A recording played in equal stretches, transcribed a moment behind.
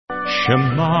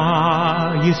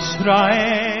Shema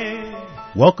Yisrael.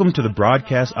 Welcome to the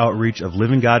broadcast outreach of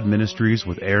Living God Ministries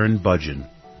with Aaron Budgeon.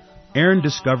 Aaron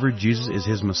discovered Jesus is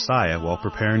his Messiah while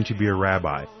preparing to be a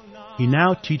rabbi. He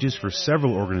now teaches for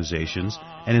several organizations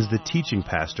and is the teaching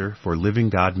pastor for Living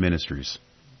God Ministries.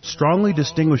 Strongly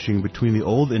distinguishing between the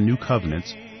Old and New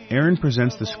Covenants, Aaron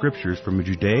presents the Scriptures from a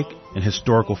Judaic and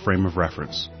historical frame of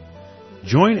reference.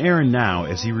 Join Aaron now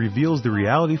as he reveals the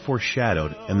reality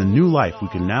foreshadowed and the new life we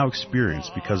can now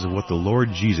experience because of what the Lord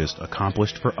Jesus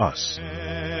accomplished for us.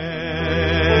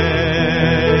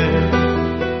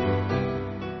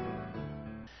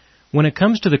 When it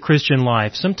comes to the Christian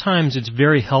life, sometimes it's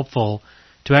very helpful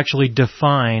to actually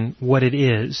define what it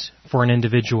is for an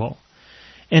individual.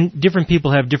 And different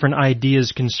people have different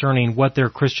ideas concerning what their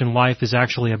Christian life is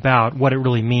actually about, what it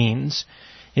really means.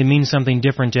 It means something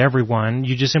different to everyone.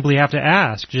 You just simply have to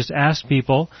ask. Just ask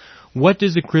people, what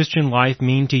does the Christian life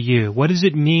mean to you? What does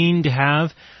it mean to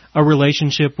have a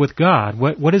relationship with God?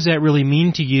 What does that really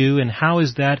mean to you, and how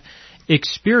is that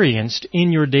experienced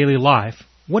in your daily life?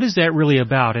 What is that really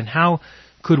about, and how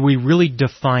could we really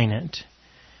define it?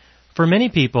 For many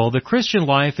people, the Christian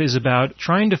life is about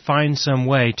trying to find some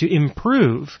way to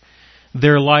improve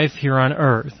their life here on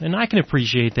earth. And I can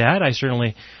appreciate that. I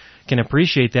certainly can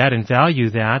appreciate that and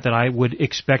value that I would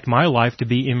expect my life to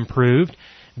be improved.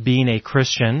 Being a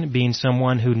Christian, being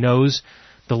someone who knows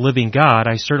the living God,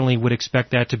 I certainly would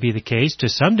expect that to be the case to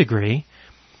some degree.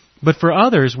 But for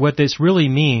others, what this really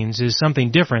means is something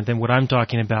different than what I'm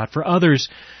talking about. For others,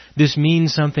 this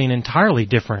means something entirely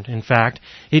different. In fact,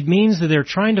 it means that they're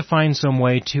trying to find some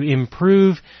way to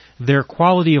improve their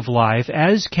quality of life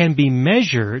as can be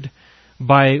measured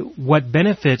by what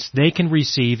benefits they can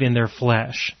receive in their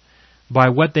flesh, by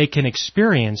what they can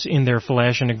experience in their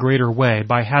flesh in a greater way,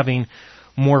 by having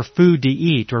more food to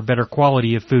eat or better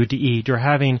quality of food to eat, or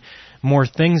having more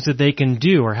things that they can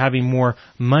do, or having more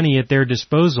money at their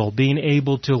disposal, being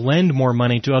able to lend more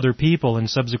money to other people and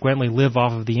subsequently live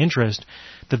off of the interest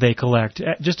that they collect,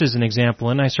 just as an example.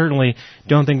 And I certainly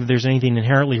don't think that there's anything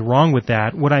inherently wrong with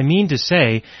that. What I mean to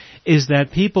say is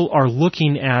that people are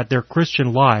looking at their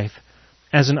Christian life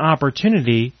as an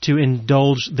opportunity to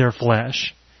indulge their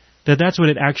flesh. That's what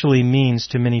it actually means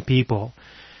to many people.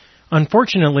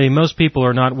 Unfortunately, most people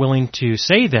are not willing to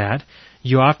say that.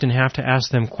 You often have to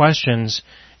ask them questions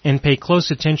and pay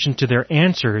close attention to their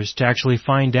answers to actually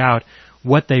find out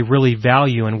what they really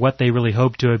value and what they really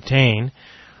hope to obtain.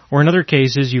 Or in other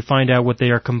cases, you find out what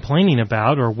they are complaining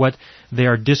about or what they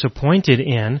are disappointed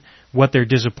in, what their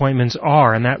disappointments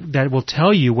are, and that will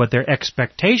tell you what their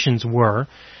expectations were.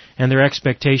 And their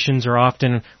expectations are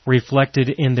often reflected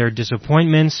in their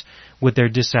disappointments, with their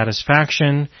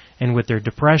dissatisfaction, and with their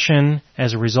depression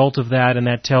as a result of that, and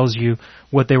that tells you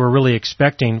what they were really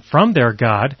expecting from their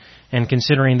God, and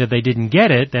considering that they didn't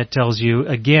get it, that tells you,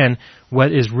 again,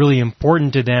 what is really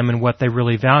important to them and what they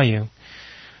really value.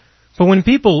 But when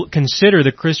people consider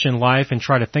the Christian life and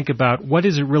try to think about what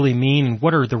does it really mean and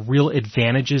what are the real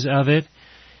advantages of it,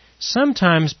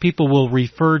 sometimes people will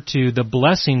refer to the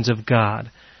blessings of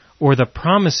God or the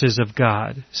promises of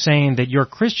God, saying that your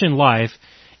Christian life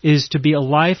is to be a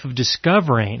life of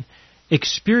discovering,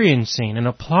 experiencing, and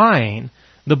applying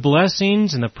the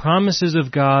blessings and the promises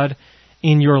of God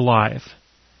in your life.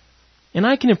 And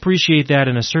I can appreciate that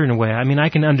in a certain way. I mean, I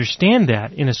can understand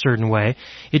that in a certain way.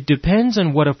 It depends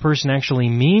on what a person actually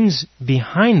means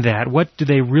behind that. What do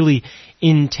they really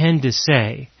intend to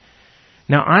say?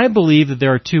 Now, I believe that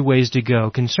there are two ways to go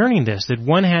concerning this, that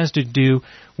one has to do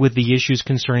with the issues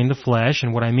concerning the flesh,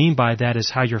 and what I mean by that is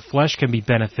how your flesh can be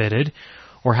benefited,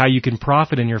 or how you can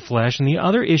profit in your flesh, and the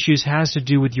other issues has to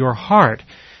do with your heart,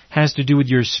 has to do with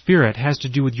your spirit, has to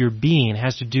do with your being,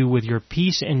 has to do with your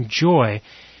peace and joy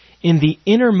in the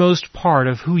innermost part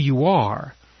of who you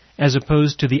are, as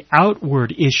opposed to the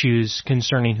outward issues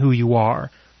concerning who you are,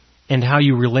 and how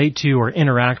you relate to or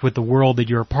interact with the world that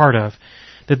you're a part of.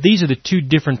 That these are the two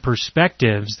different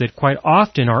perspectives that quite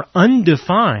often are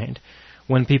undefined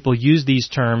when people use these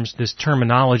terms, this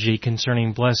terminology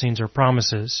concerning blessings or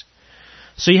promises.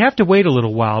 So you have to wait a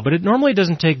little while, but it normally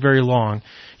doesn't take very long.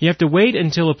 You have to wait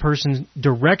until a person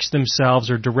directs themselves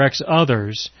or directs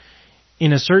others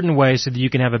in a certain way so that you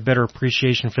can have a better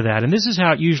appreciation for that. And this is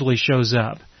how it usually shows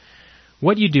up.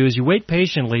 What you do is you wait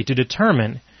patiently to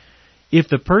determine if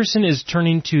the person is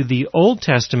turning to the Old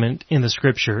Testament in the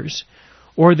Scriptures,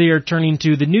 or they are turning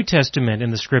to the New Testament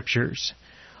in the Scriptures.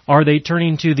 Are they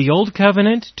turning to the Old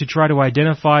Covenant to try to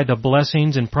identify the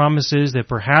blessings and promises that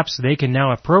perhaps they can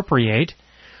now appropriate?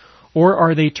 Or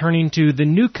are they turning to the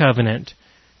New Covenant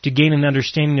to gain an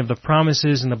understanding of the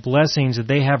promises and the blessings that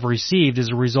they have received as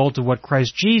a result of what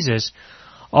Christ Jesus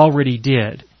already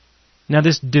did. Now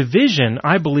this division,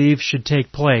 I believe, should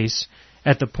take place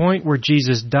at the point where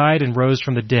Jesus died and rose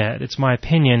from the dead. It's my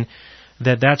opinion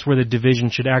that that's where the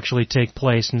division should actually take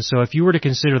place. And so if you were to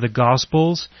consider the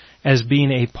Gospels as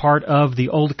being a part of the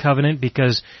Old Covenant,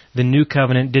 because the New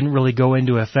Covenant didn't really go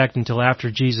into effect until after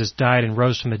Jesus died and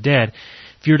rose from the dead,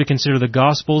 if you were to consider the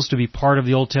Gospels to be part of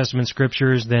the Old Testament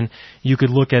Scriptures, then you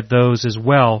could look at those as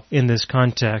well in this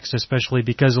context, especially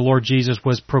because the Lord Jesus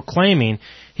was proclaiming,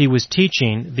 He was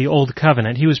teaching the Old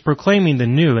Covenant. He was proclaiming the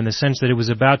New in the sense that it was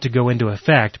about to go into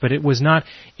effect, but it was not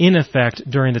in effect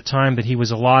during the time that He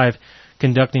was alive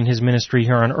conducting His ministry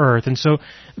here on earth. And so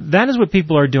that is what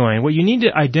people are doing. What you need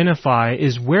to identify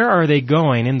is where are they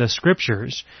going in the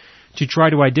Scriptures to try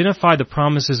to identify the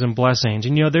promises and blessings.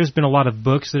 And there's been a lot of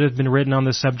books that have been written on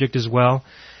this subject as well.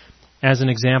 As an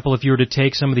example, if you were to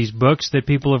take some of these books that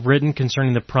people have written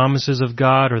concerning the promises of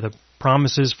God or the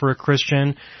promises for a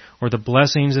Christian or the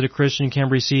blessings that a Christian can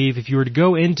receive, if you were to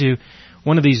go into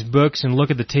one of these books and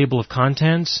look at the table of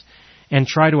contents and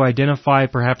try to identify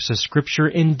perhaps a scripture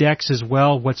index as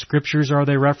well, what scriptures are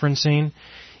they referencing?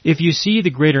 If you see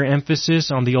the greater emphasis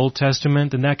on the Old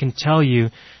Testament, then that can tell you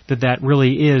that that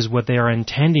really is what they are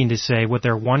intending to say, what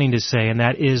they're wanting to say, and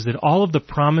that is that all of the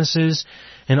promises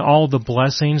and all of the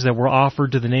blessings that were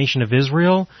offered to the nation of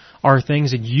Israel are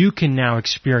things that you can now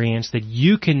experience, that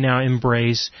you can now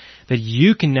embrace, that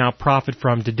you can now profit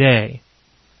from today.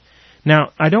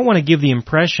 Now, I don't want to give the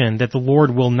impression that the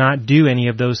Lord will not do any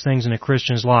of those things in a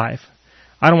Christian's life.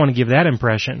 I don't want to give that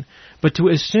impression. But to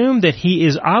assume that He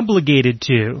is obligated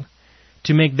to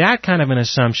make that kind of an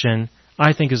assumption,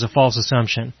 I think is a false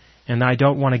assumption. And I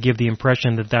don't want to give the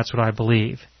impression that that's what I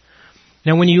believe.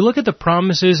 Now, when you look at the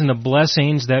promises and the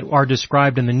blessings that are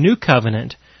described in the New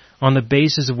Covenant on the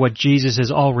basis of what Jesus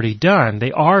has already done,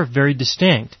 they are very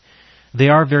distinct. They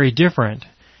are very different.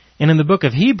 And in the book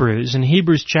of Hebrews, in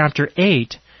Hebrews chapter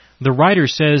 8, the writer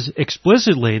says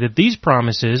explicitly that these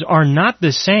promises are not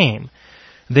the same.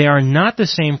 They are not the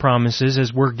same promises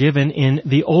as were given in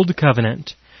the Old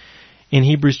Covenant. In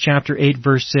Hebrews chapter 8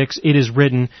 verse 6, it is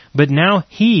written, "But now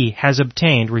He has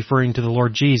obtained," referring to the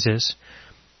Lord Jesus,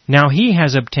 "now He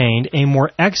has obtained a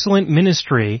more excellent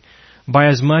ministry by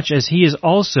as much as He is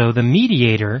also the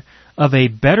mediator of a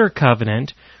better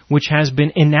covenant which has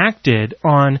been enacted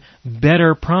on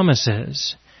better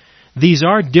promises." These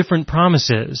are different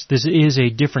promises. This is a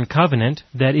different covenant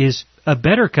that is a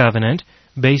better covenant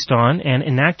based on and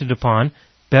enacted upon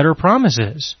better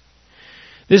promises.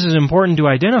 This is important to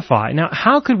identify. Now,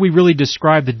 how could we really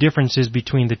describe the differences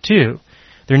between the two?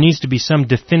 There needs to be some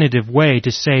definitive way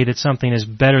to say that something is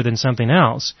better than something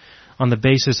else on the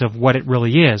basis of what it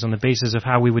really is, on the basis of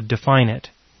how we would define it.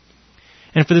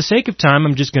 And for the sake of time,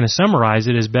 I'm just going to summarize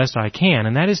it as best I can,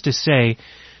 and that is to say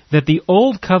that the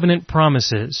Old Covenant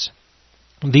promises,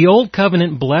 the Old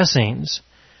Covenant blessings,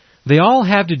 they all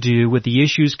have to do with the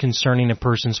issues concerning a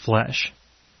person's flesh.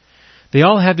 They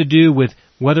all have to do with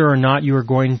whether or not you are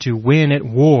going to win at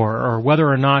war, or whether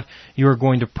or not you are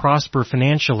going to prosper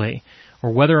financially,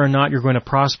 or whether or not you're going to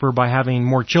prosper by having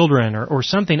more children, or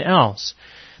something else.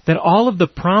 That all of the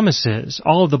promises,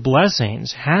 all of the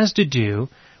blessings has to do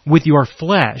with your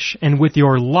flesh and with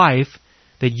your life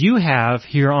that you have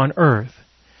here on earth.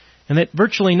 And that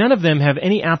virtually none of them have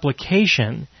any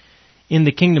application in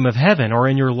the kingdom of heaven or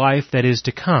in your life that is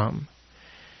to come.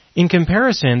 In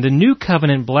comparison, the New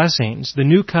Covenant blessings, the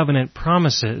New Covenant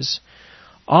promises,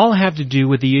 all have to do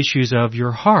with the issues of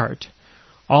your heart,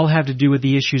 all have to do with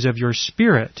the issues of your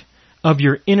spirit, of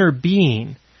your inner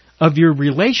being, of your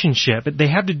relationship. They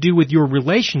have to do with your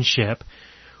relationship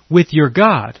with your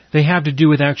God. They have to do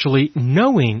with actually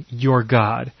knowing your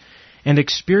God and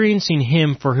experiencing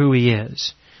Him for who He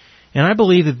is. And I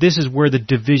believe that this is where the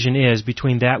division is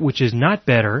between that which is not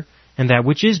better and that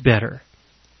which is better,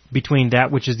 between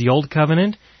that which is the Old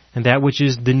Covenant and that which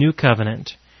is the New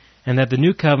Covenant, and that the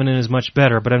New Covenant is much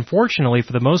better. But unfortunately,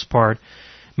 for the most part,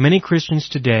 many Christians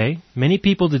today, many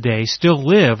people today, still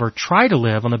live or try to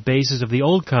live on the basis of the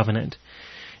Old Covenant.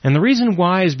 And the reason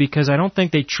why is because I don't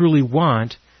think they truly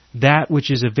want that which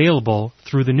is available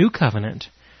through the New Covenant.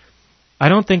 I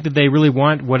don't think that they really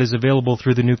want what is available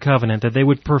through the New Covenant, that they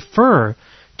would prefer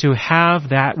to have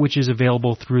that which is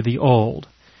available through the Old.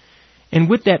 And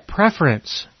with that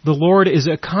preference, the Lord is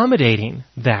accommodating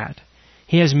that.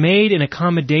 He has made an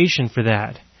accommodation for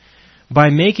that by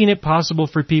making it possible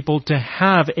for people to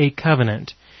have a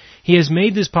covenant. He has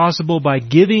made this possible by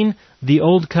giving the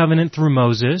Old Covenant through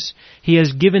Moses. He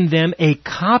has given them a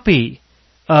copy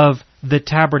of the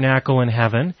tabernacle in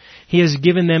heaven. He has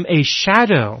given them a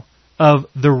shadow of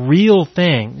the real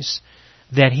things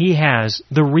that He has,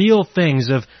 the real things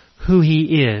of who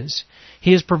He is.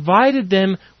 He has provided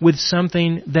them with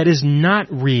something that is not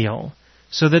real,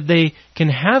 so that they can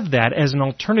have that as an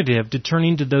alternative to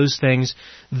turning to those things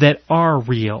that are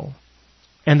real.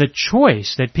 And the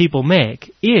choice that people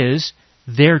make is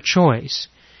their choice.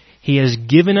 He has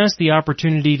given us the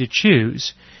opportunity to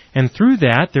choose, and through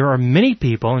that there are many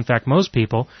people, in fact most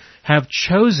people, have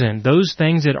chosen those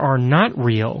things that are not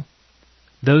real,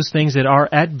 those things that are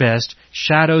at best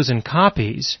shadows and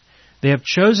copies. They have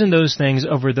chosen those things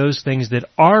over those things that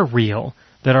are real,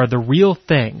 that are the real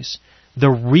things, the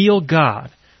real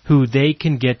God, who they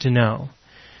can get to know.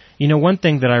 You know, one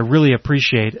thing that I really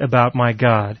appreciate about my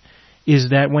God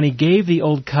is that when He gave the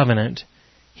Old Covenant,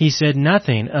 He said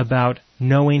nothing about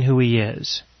knowing who He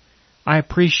is. I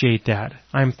appreciate that.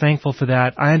 I'm thankful for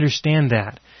that. I understand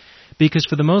that. Because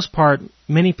for the most part,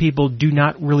 many people do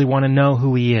not really want to know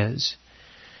who He is.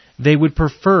 They would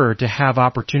prefer to have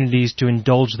opportunities to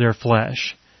indulge their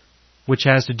flesh, which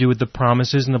has to do with the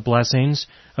promises and the blessings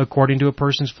according to a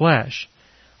person's flesh.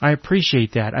 I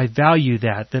appreciate that. I value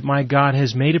that my God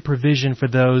has made a provision for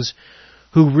those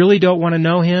who really don't want to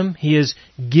know Him. He has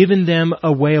given them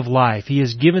a way of life. He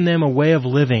has given them a way of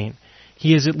living.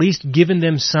 He has at least given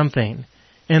them something.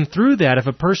 And through that, if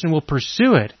a person will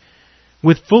pursue it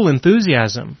with full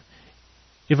enthusiasm,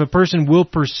 if a person will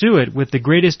pursue it with the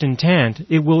greatest intent,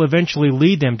 it will eventually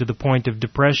lead them to the point of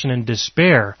depression and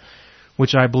despair,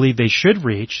 which I believe they should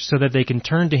reach, so that they can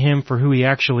turn to Him for who He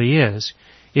actually is,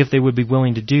 if they would be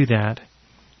willing to do that.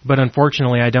 But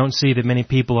unfortunately, I don't see that many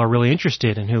people are really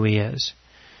interested in who He is.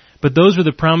 But those were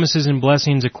the promises and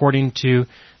blessings according to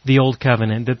the Old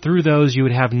Covenant, that through those you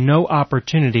would have no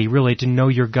opportunity really to know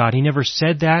your God. He never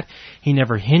said that. He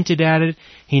never hinted at it.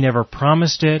 He never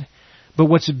promised it. But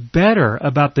what's better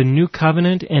about the New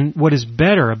Covenant, and what is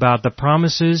better about the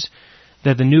promises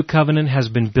that the New Covenant has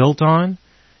been built on,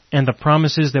 and the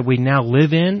promises that we now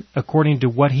live in according to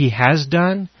what He has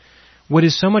done, what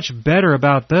is so much better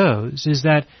about those is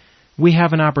that we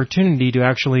have an opportunity to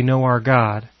actually know our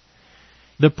God.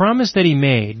 The promise that He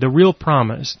made, the real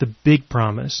promise, the big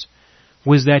promise,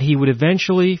 was that He would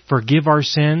eventually forgive our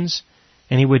sins,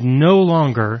 and He would no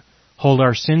longer hold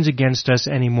our sins against us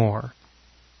anymore.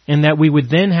 And that we would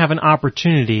then have an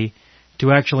opportunity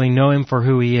to actually know Him for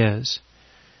who He is.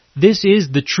 This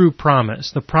is the true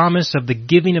promise, the promise of the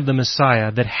giving of the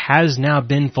Messiah that has now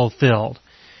been fulfilled.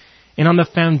 And on the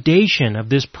foundation of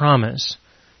this promise,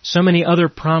 so many other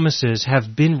promises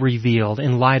have been revealed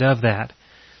in light of that.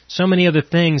 So many other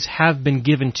things have been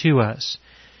given to us.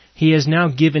 He has now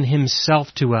given Himself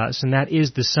to us, and that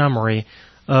is the summary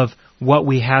of what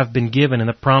we have been given, and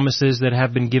the promises that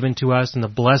have been given to us, and the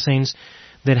blessings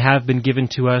that have been given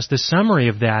to us. The summary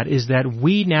of that is that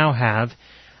we now have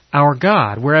our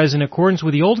God, whereas in accordance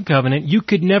with the Old Covenant, you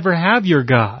could never have your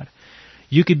God.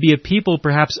 You could be a people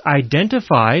perhaps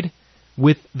identified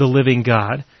with the living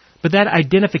God, but that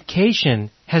identification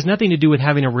has nothing to do with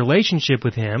having a relationship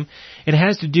with Him. It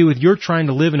has to do with your trying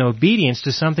to live in obedience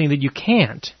to something that you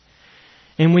can't.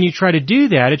 And when you try to do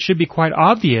that, it should be quite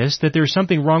obvious that there's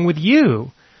something wrong with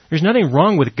you. There's nothing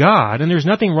wrong with God, and there's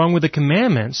nothing wrong with the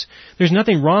commandments. There's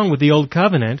nothing wrong with the Old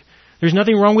Covenant. There's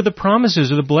nothing wrong with the promises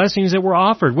or the blessings that were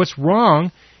offered. What's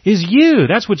wrong is you.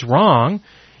 That's what's wrong.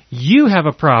 You have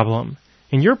a problem.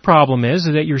 And your problem is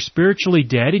that you're spiritually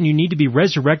dead and you need to be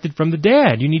resurrected from the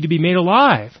dead. You need to be made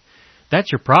alive.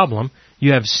 That's your problem.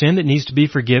 You have sin that needs to be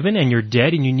forgiven, and you're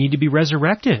dead and you need to be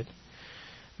resurrected.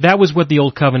 That was what the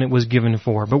Old Covenant was given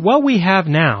for. But what we have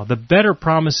now, the better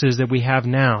promises that we have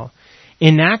now,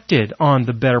 enacted on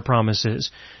the better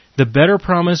promises. The better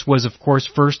promise was, of course,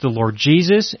 first the Lord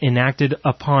Jesus. Enacted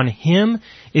upon Him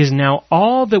is now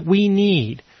all that we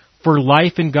need for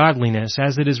life and godliness.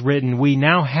 As it is written, we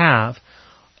now have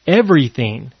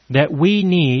everything that we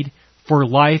need for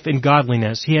life and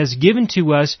godliness. He has given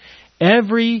to us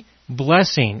every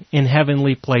blessing in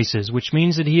heavenly places, which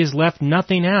means that He has left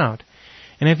nothing out.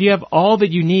 And if you have all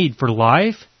that you need for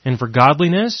life and for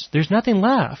godliness, there's nothing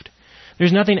left.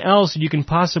 There's nothing else that you can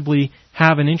possibly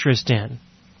have an interest in.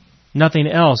 Nothing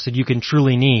else that you can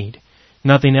truly need.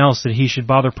 Nothing else that He should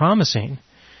bother promising.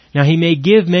 Now, He may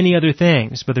give many other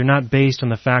things, but they're not based on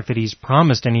the fact that He's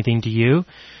promised anything to you.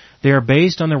 They are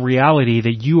based on the reality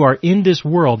that you are in this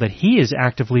world that He is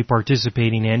actively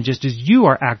participating in, just as you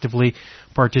are actively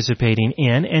participating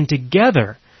in, and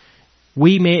together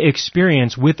we may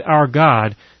experience with our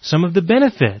God some of the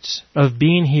benefits of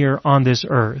being here on this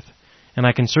earth. And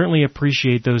I can certainly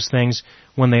appreciate those things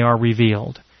when they are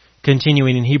revealed.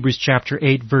 Continuing in Hebrews chapter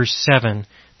 8, verse 7.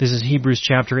 This is Hebrews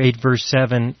chapter 8, verse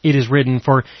 7. It is written,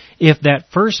 "For if that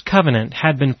first covenant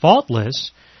had been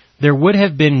faultless, there would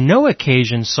have been no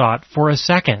occasion sought for a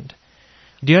second.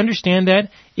 Do you understand that?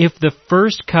 If the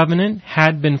first covenant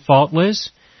had been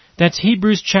faultless, that's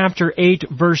Hebrews chapter 8,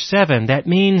 verse 7. That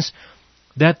means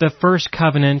that the first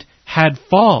covenant had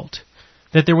fault,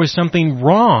 that there was something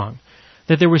wrong,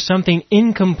 that there was something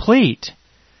incomplete.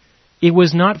 It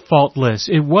was not faultless.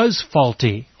 It was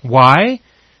faulty. Why?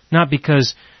 Not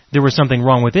because there was something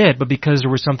wrong with it, but because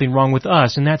there was something wrong with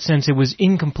us. In that sense, it was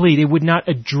incomplete. It would not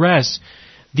address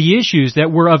the issues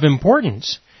that were of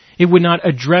importance. It would not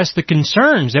address the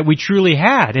concerns that we truly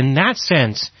had. In that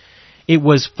sense, it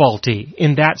was faulty.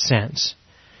 In that sense.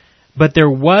 But there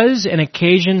was an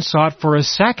occasion sought for a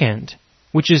second,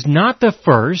 which is not the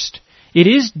first. It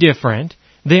is different.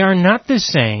 They are not the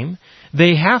same.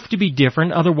 They have to be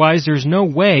different, otherwise there's no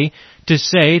way to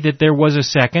say that there was a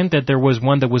second, that there was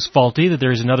one that was faulty, that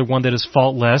there is another one that is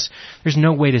faultless. There's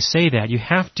no way to say that. You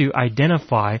have to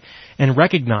identify and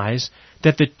recognize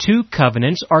that the two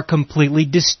covenants are completely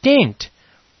distinct.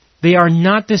 They are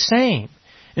not the same.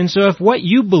 And so if what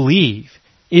you believe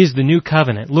is the new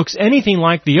covenant looks anything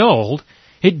like the old,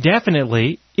 it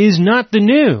definitely is not the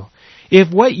new.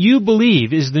 If what you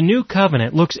believe is the new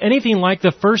covenant looks anything like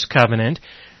the first covenant,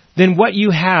 then what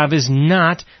you have is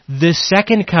not the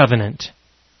second covenant.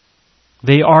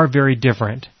 They are very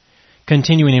different.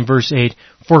 Continuing in verse 8,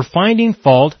 for finding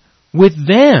fault with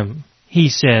them, he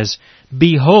says,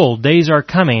 behold, days are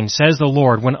coming, says the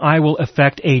Lord, when I will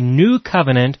effect a new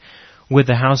covenant with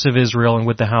the house of Israel and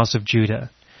with the house of Judah.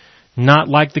 Not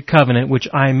like the covenant which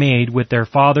I made with their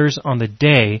fathers on the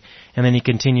day, and then he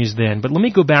continues then. But let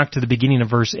me go back to the beginning of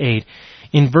verse 8.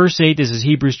 In verse 8, this is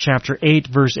Hebrews chapter 8,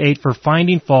 verse 8, for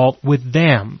finding fault with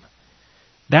them.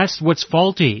 That's what's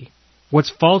faulty. What's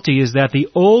faulty is that the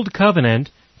old covenant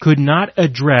could not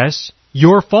address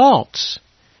your faults.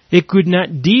 It could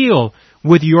not deal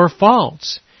with your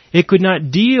faults. It could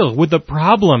not deal with the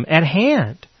problem at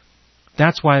hand.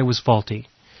 That's why it was faulty.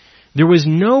 There was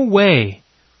no way,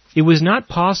 it was not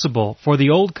possible for the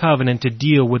old covenant to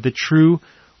deal with the true,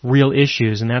 real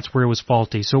issues, and that's where it was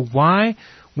faulty. So why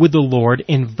would the Lord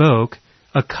invoke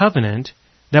a covenant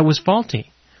that was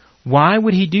faulty? Why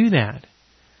would He do that?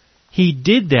 He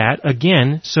did that,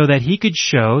 again, so that He could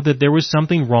show that there was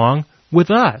something wrong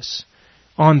with us.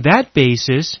 On that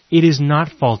basis, it is not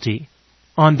faulty.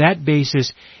 On that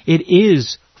basis, it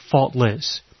is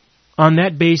faultless. On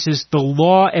that basis, the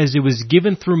law as it was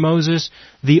given through Moses,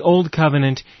 the Old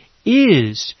Covenant,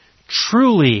 is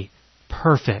truly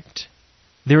perfect.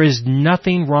 There is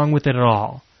nothing wrong with it at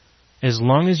all, as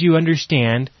long as you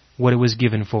understand what it was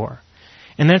given for.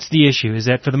 And that's the issue, is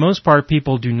that for the most part,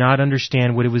 people do not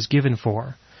understand what it was given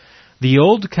for. The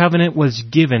Old Covenant was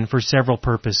given for several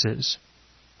purposes.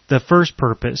 The first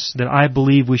purpose that I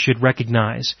believe we should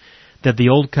recognize that the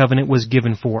Old Covenant was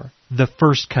given for, the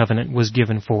first covenant was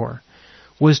given for,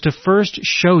 was to first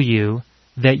show you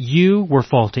that you were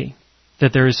faulty,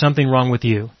 that there is something wrong with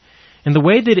you. And the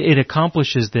way that it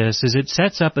accomplishes this is it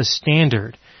sets up a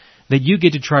standard that you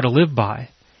get to try to live by.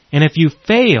 And if you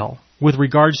fail with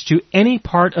regards to any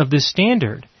part of this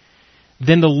standard,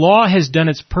 then the law has done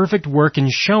its perfect work in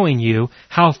showing you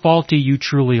how faulty you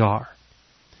truly are.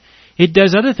 It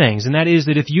does other things, and that is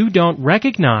that if you don't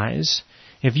recognize,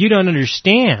 if you don't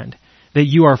understand that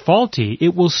you are faulty,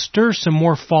 it will stir some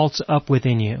more faults up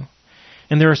within you.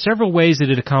 And there are several ways that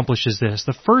it accomplishes this.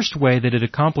 The first way that it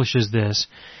accomplishes this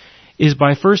is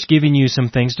by first giving you some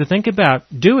things to think about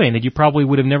doing that you probably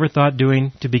would have never thought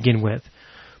doing to begin with.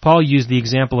 Paul used the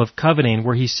example of coveting,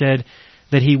 where he said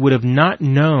that he would have not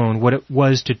known what it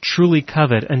was to truly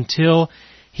covet until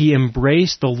he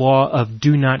embraced the law of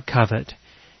do not covet.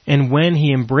 And when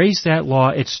he embraced that law,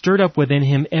 it stirred up within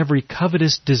him every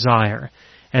covetous desire,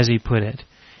 as he put it.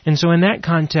 And so in that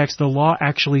context, the law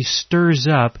actually stirs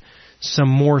up some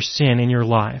more sin in your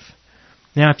life.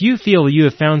 Now, if you feel you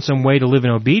have found some way to live in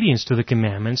obedience to the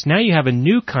commandments, now you have a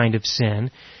new kind of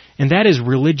sin, and that is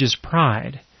religious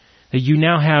pride. That you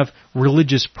now have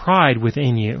religious pride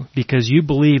within you because you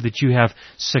believe that you have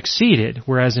succeeded,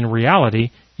 whereas in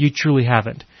reality, you truly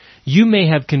haven't. You may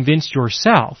have convinced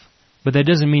yourself, but that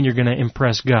doesn't mean you're going to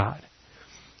impress God.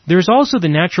 There's also the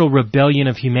natural rebellion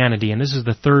of humanity, and this is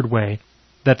the third way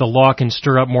that the law can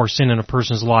stir up more sin in a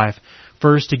person's life.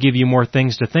 First, to give you more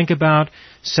things to think about.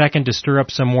 Second, to stir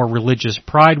up some more religious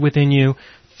pride within you.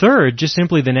 Third, just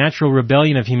simply the natural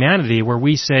rebellion of humanity, where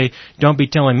we say, don't be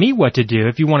telling me what to do.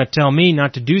 If you want to tell me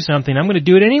not to do something, I'm going to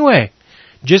do it anyway,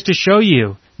 just to show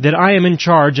you that I am in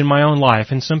charge in my own life.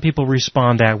 And some people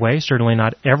respond that way, certainly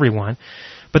not everyone.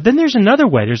 But then there's another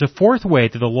way. There's a fourth way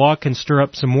that the law can stir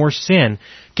up some more sin,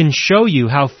 can show you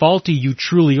how faulty you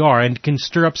truly are, and can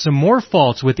stir up some more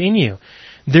faults within you.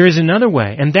 There is another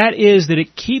way, and that is that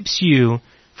it keeps you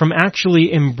from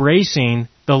actually embracing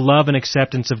the love and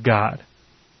acceptance of God.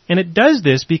 And it does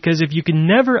this because if you can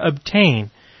never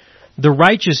obtain the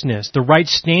righteousness, the right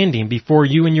standing before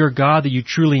you and your God that you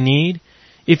truly need,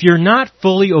 if you're not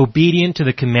fully obedient to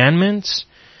the commandments,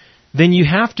 then you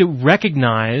have to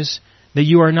recognize that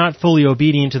you are not fully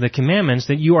obedient to the commandments,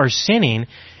 that you are sinning,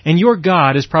 and your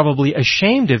God is probably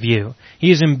ashamed of you.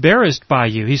 He is embarrassed by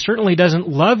you. He certainly doesn't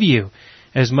love you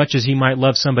as much as He might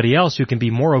love somebody else who can be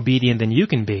more obedient than you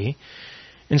can be.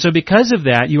 And so because of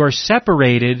that, you are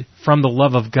separated from the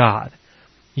love of God.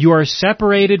 You are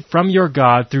separated from your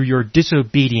God through your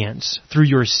disobedience, through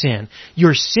your sin.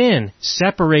 Your sin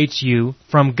separates you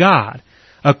from God,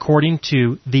 according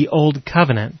to the Old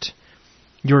Covenant.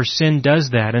 Your sin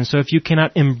does that. And so if you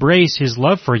cannot embrace His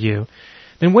love for you,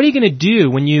 then what are you going to do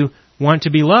when you want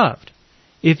to be loved?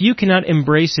 If you cannot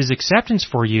embrace His acceptance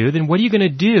for you, then what are you going to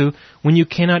do when you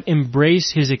cannot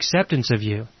embrace His acceptance of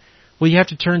you? Well, you have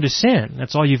to turn to sin.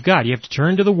 That's all you've got. You have to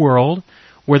turn to the world,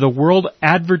 where the world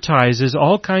advertises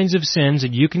all kinds of sins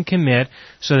that you can commit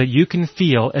so that you can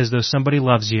feel as though somebody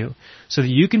loves you, so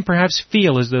that you can perhaps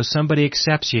feel as though somebody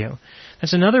accepts you.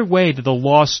 That's another way that the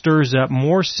law stirs up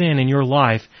more sin in your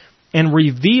life and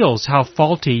reveals how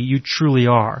faulty you truly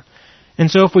are.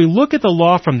 And so if we look at the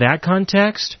law from that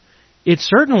context, it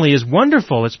certainly is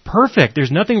wonderful. It's perfect.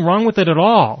 There's nothing wrong with it at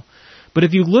all. But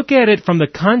if you look at it from the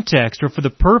context or for the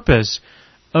purpose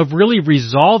of really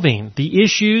resolving the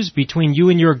issues between you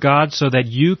and your God so that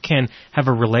you can have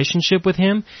a relationship with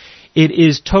Him, it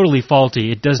is totally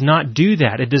faulty. It does not do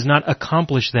that. It does not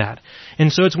accomplish that.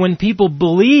 And so it's when people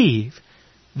believe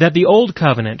that the Old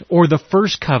Covenant or the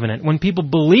First Covenant, when people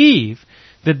believe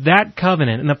that that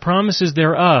covenant and the promises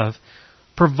thereof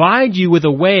provide you with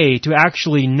a way to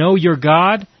actually know your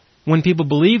God, when people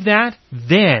believe that,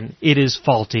 then it is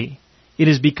faulty. It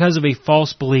is because of a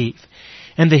false belief.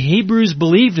 And the Hebrews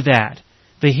believed that.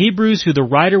 The Hebrews who the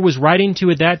writer was writing to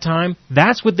at that time,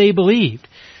 that's what they believed.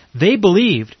 They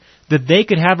believed that they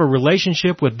could have a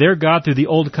relationship with their God through the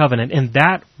Old Covenant, and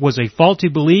that was a faulty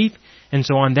belief, and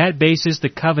so on that basis the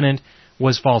covenant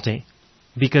was faulty,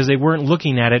 because they weren't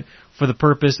looking at it for the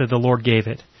purpose that the Lord gave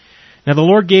it. Now the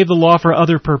Lord gave the law for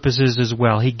other purposes as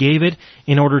well. He gave it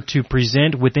in order to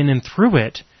present within and through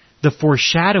it the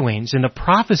foreshadowings and the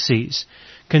prophecies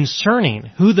concerning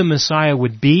who the Messiah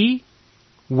would be,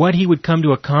 what He would come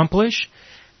to accomplish,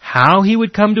 how He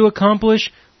would come to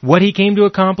accomplish, what He came to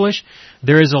accomplish.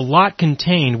 There is a lot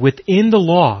contained within the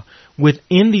law,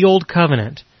 within the Old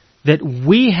Covenant, that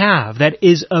we have that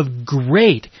is of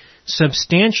great,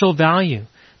 substantial value,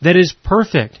 that is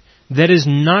perfect, that is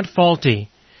not faulty,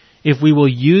 if we will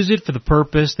use it for the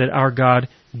purpose that our God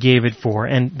gave it for.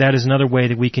 And that is another way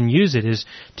that we can use it, is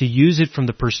to use it from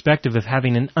the perspective of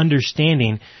having an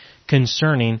understanding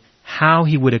concerning how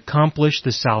He would accomplish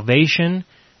the salvation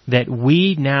that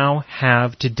we now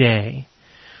have today.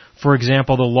 For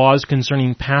example, the laws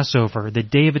concerning Passover, the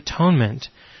Day of Atonement,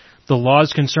 the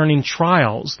laws concerning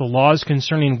trials, the laws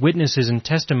concerning witnesses and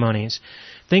testimonies,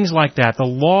 things like that. The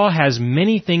law has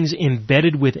many things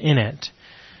embedded within it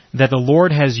that the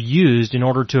Lord has used in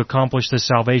order to accomplish the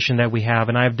salvation that we have.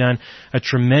 And I have done a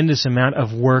tremendous amount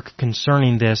of work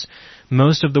concerning this.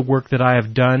 Most of the work that I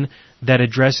have done that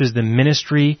addresses the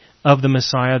ministry of the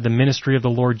Messiah, the ministry of the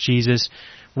Lord Jesus,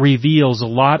 reveals a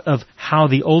lot of how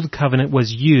the Old Covenant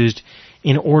was used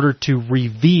in order to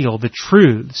reveal the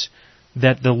truths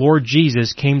that the Lord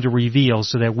Jesus came to reveal,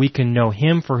 so that we can know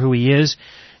Him for who He is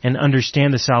and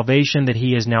understand the salvation that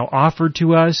He has now offered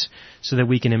to us, so that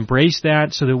we can embrace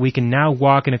that, so that we can now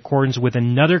walk in accordance with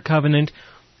another covenant,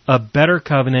 a better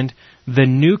covenant, the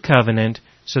new covenant,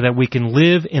 so that we can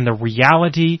live in the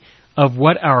reality of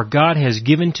what our God has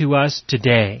given to us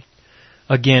today.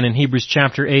 Again, in Hebrews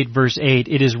chapter 8, verse 8,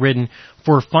 it is written,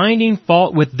 "For finding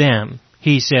fault with them,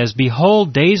 He says,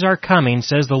 Behold, days are coming,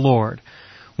 says the Lord,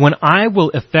 when I will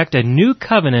effect a new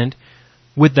covenant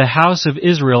with the house of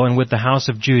Israel and with the house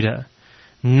of Judah,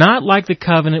 not like the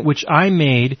covenant which I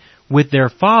made with their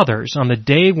fathers on the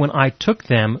day when I took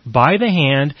them by the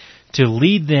hand to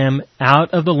lead them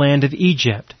out of the land of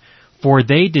Egypt. For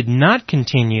they did not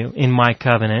continue in my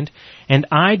covenant, and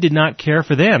I did not care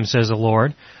for them, says the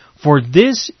Lord. For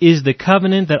this is the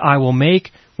covenant that I will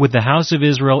make with the house of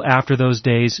Israel after those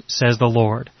days, says the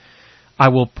Lord. I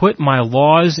will put my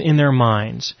laws in their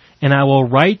minds, and I will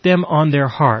write them on their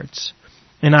hearts.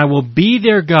 And I will be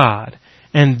their God,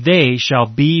 and they shall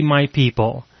be my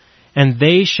people. And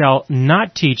they shall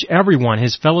not teach everyone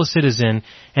his fellow citizen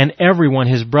and everyone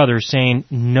his brother, saying,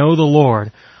 Know the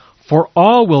Lord. For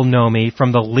all will know me,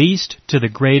 from the least to the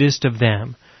greatest of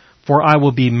them. For I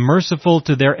will be merciful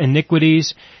to their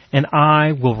iniquities, and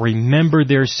I will remember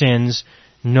their sins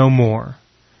no more.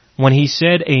 When he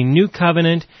said a new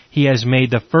covenant, he has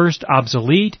made the first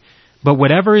obsolete, but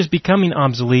whatever is becoming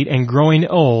obsolete and growing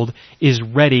old is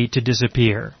ready to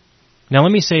disappear. Now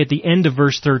let me say at the end of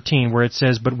verse 13 where it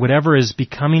says, but whatever is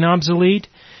becoming obsolete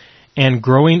and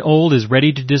growing old is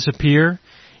ready to disappear,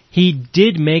 he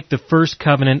did make the first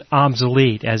covenant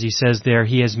obsolete. As he says there,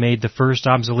 he has made the first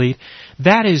obsolete.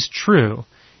 That is true.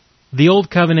 The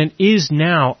old covenant is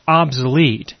now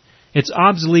obsolete. It's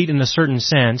obsolete in a certain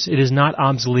sense. It is not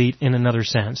obsolete in another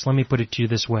sense. Let me put it to you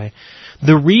this way.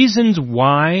 The reasons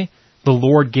why the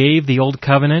Lord gave the old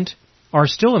covenant are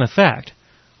still in effect,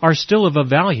 are still of a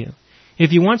value.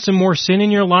 If you want some more sin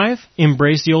in your life,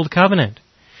 embrace the old covenant.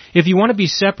 If you want to be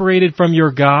separated from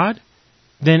your God,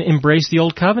 then embrace the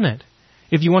old covenant.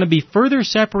 If you want to be further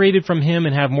separated from Him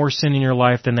and have more sin in your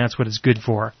life, then that's what it's good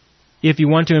for. If you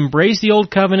want to embrace the old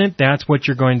covenant, that's what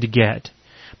you're going to get.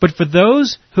 But for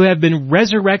those who have been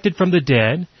resurrected from the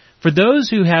dead, for those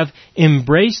who have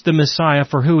embraced the Messiah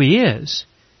for who He is,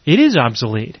 it is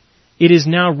obsolete. It is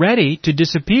now ready to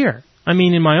disappear. I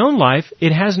mean, in my own life,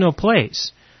 it has no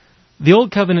place. The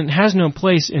old covenant has no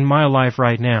place in my life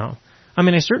right now. I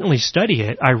mean, I certainly study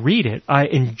it, I read it, I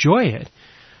enjoy it,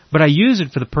 but I use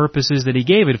it for the purposes that He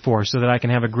gave it for, so that I can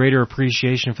have a greater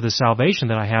appreciation for the salvation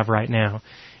that I have right now,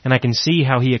 and I can see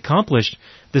how He accomplished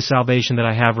the salvation that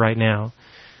I have right now.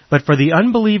 But for the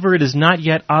unbeliever, it is not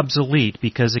yet obsolete,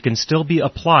 because it can still be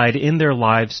applied in their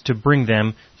lives to bring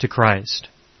them to Christ.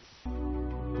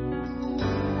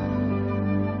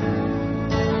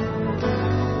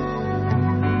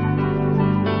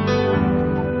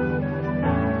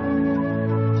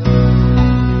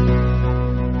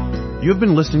 You have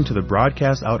been listening to the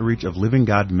broadcast outreach of Living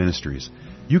God Ministries.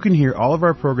 You can hear all of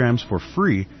our programs for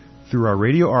free through our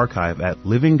radio archive at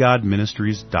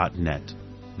livinggodministries.net.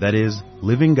 That is,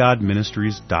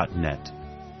 livinggodministries.net.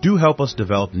 Do help us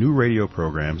develop new radio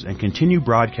programs and continue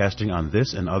broadcasting on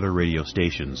this and other radio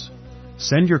stations.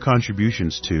 Send your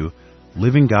contributions to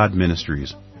Living God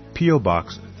Ministries, P.O.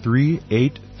 Box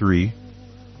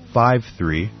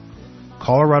 38353,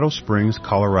 Colorado Springs,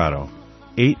 Colorado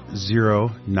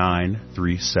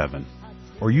 80937,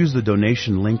 or use the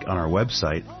donation link on our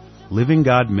website,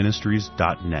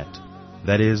 livinggodministries.net.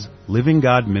 That is,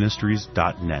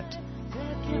 livinggodministries.net.